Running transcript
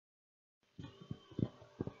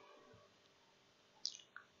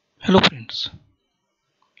Hello friends,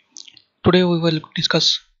 today we will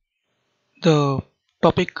discuss the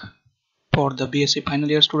topic for the BSc final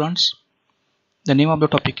year students. The name of the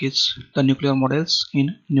topic is the nuclear models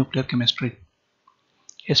in nuclear chemistry.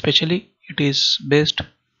 Especially it is based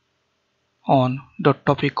on the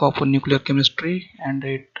topic of nuclear chemistry and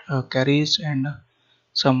it carries and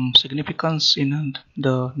some significance in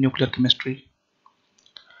the nuclear chemistry.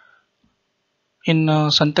 In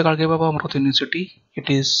Santa Galgeva Amrut University, it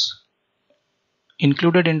is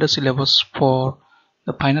included in the syllabus for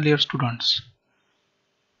the final year students.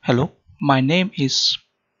 Hello, my name is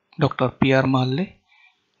Dr. P.R. Mahalle,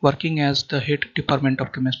 working as the head department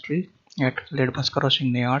of chemistry at Led Bhaskara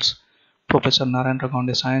Singh Arts, Professor Narendra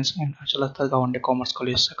Gawande Science and Achalata Gawande Commerce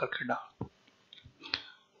College, Sakarkheda.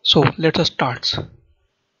 So let us start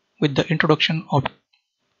with the introduction of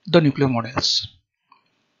the nuclear models.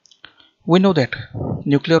 We know that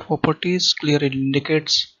nuclear properties clearly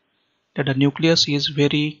indicates that the nucleus is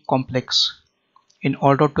very complex in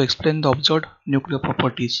order to explain the observed nuclear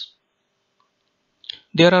properties.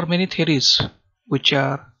 There are many theories which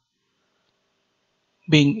are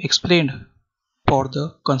being explained for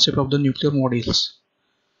the concept of the nuclear models.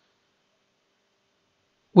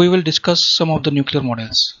 We will discuss some of the nuclear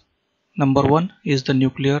models. Number one is the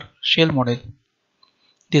nuclear shell model.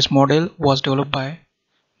 This model was developed by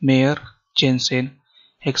Mayer, Jensen,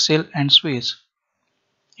 Hexel and Swiss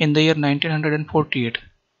in the year 1948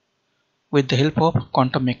 with the help of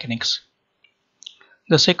quantum mechanics.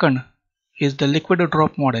 The second is the liquid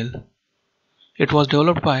drop model. It was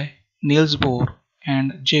developed by Niels Bohr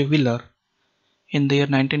and J. Wheeler in the year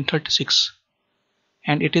 1936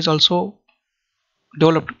 and it is also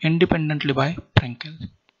developed independently by Frankel.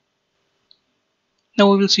 Now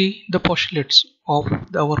we will see the postulates of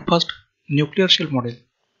our first nuclear shell model.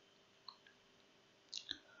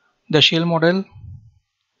 The shell model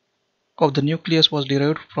of the nucleus was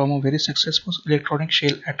derived from a very successful electronic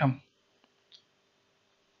shell atom.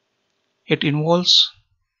 It involves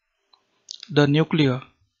the nucleus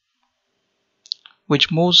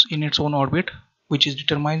which moves in its own orbit, which is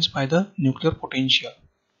determined by the nuclear potential.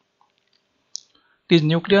 These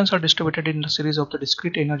nucleons are distributed in a series of the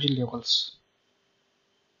discrete energy levels.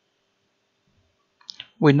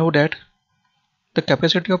 We know that the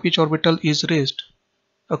capacity of each orbital is raised,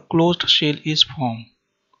 a closed shell is formed.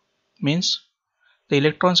 Means the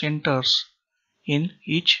electrons enters in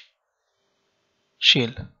each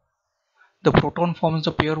shell. The proton forms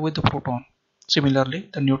a pair with the proton. Similarly,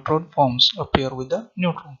 the neutron forms a pair with the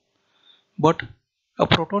neutron. But a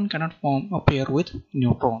proton cannot form a pair with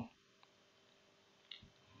neutron.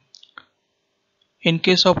 In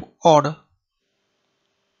case of odd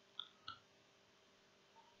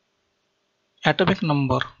atomic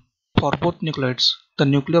number for both nuclides, the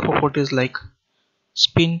nuclear properties like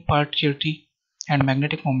spin, partiality, and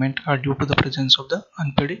magnetic moment are due to the presence of the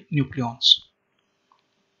unpaired nucleons.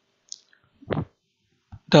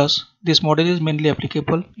 Thus, this model is mainly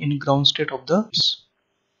applicable in ground state of the peace.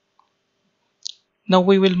 Now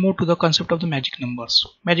we will move to the concept of the magic numbers.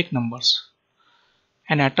 Magic numbers.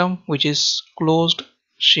 An atom which is closed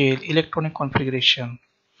shell electronic configuration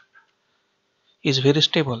is very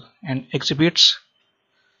stable and exhibits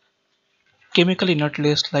chemical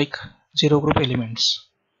inertness like zero group elements.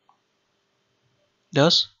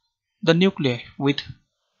 Thus, the nuclei with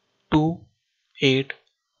 2, 8,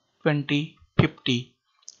 20, 50,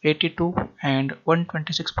 82 and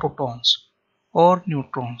 126 protons or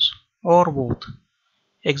neutrons or both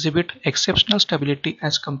exhibit exceptional stability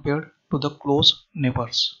as compared to the close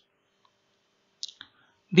neighbors.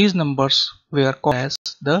 These numbers were called as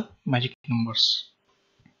the magic numbers.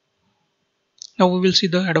 Now we will see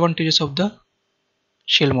the advantages of the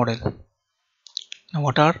shell model. Now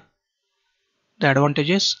what are the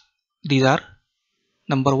advantages? These are: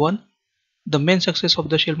 number one, the main success of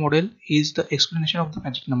the shell model is the explanation of the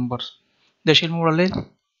magic numbers. The shell model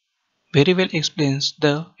very well explains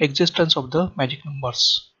the existence of the magic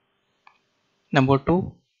numbers. Number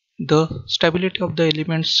two, the stability of the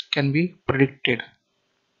elements can be predicted.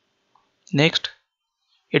 Next,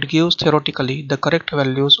 it gives theoretically the correct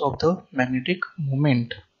values of the magnetic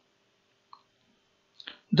moment.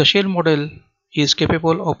 The shell model is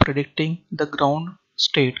capable of predicting the ground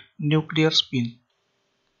state nuclear spin.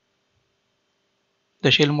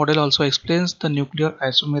 The shell model also explains the nuclear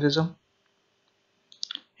isomerism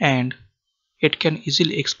and it can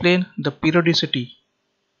easily explain the periodicity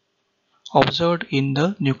observed in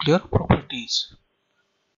the nuclear properties.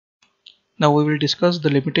 Now we will discuss the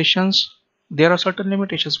limitations. There are certain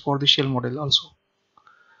limitations for the shell model also.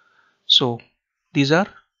 So these are: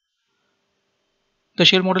 The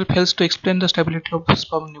shell model fails to explain the stability of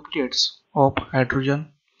sperm nucleides of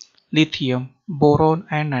hydrogen, lithium, boron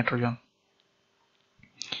and nitrogen.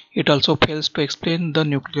 It also fails to explain the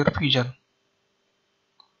nuclear fission.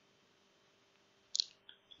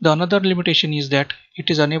 The another limitation is that it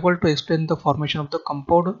is unable to explain the formation of the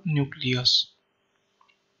compound nucleus.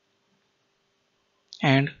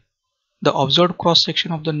 And the observed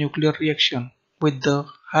cross-section of the nuclear reaction with the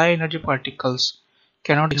high energy particles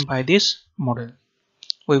cannot be explained by this model.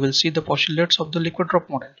 We will see the postulates of the liquid drop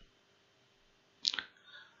model.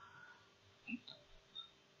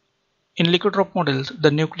 In liquid drop models,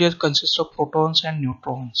 the nucleus consists of protons and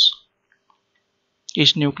neutrons.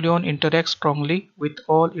 Each nucleon interacts strongly with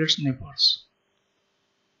all its neighbors.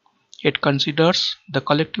 It considers the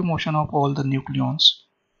collective motion of all the nucleons.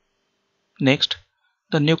 Next,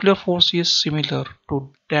 the nuclear force is similar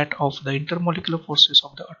to that of the intermolecular forces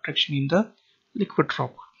of the attraction in the liquid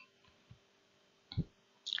drop.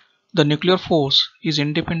 The nuclear force is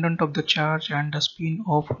independent of the charge and the spin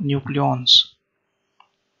of nucleons.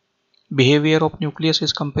 Behavior of nucleus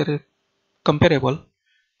is comparable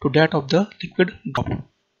to that of the liquid drop.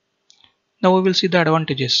 Now we will see the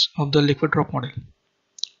advantages of the liquid drop model.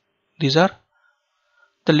 These are: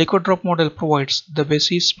 the liquid drop model provides the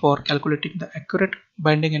basis for calculating the accurate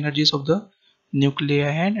binding energies of the nuclei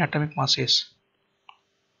and atomic masses.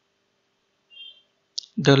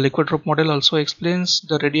 The liquid drop model also explains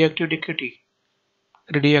the radioactive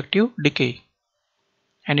decay,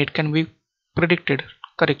 and it can be predicted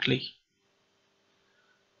correctly.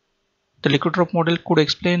 The liquid drop model could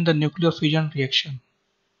explain the nuclear fission reaction,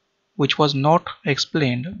 which was not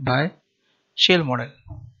explained by shell model.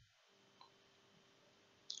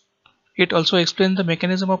 It also explains the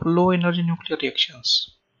mechanism of low energy nuclear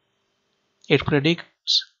reactions. It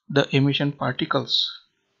predicts the emission particles.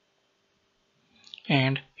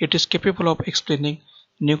 And it is capable of explaining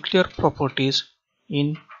nuclear properties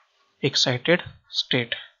in excited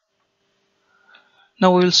state.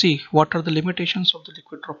 Now we will see what are the limitations of the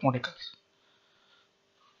liquid drop model.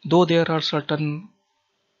 Though there are certain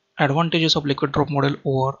advantages of liquid drop model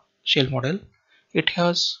over shell model, it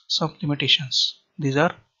has some limitations. These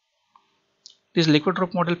are: this liquid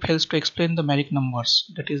drop model fails to explain the magic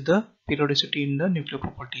numbers, that is the periodicity in the nuclear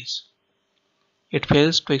properties. It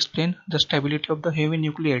fails to explain the stability of the heavy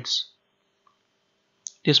nucleides.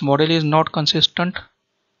 This model is not consistent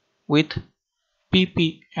with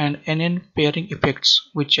pp and nn pairing effects,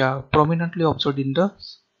 which are prominently observed in the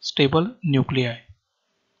stable nuclei.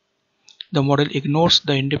 The model ignores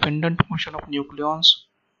the independent motion of nucleons,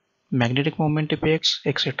 magnetic moment effects,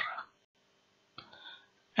 etc.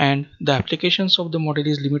 And the applications of the model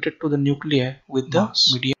is limited to the nuclei with the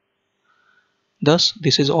medium. Thus,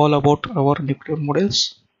 this is all about our nuclear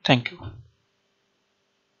models. Thank you.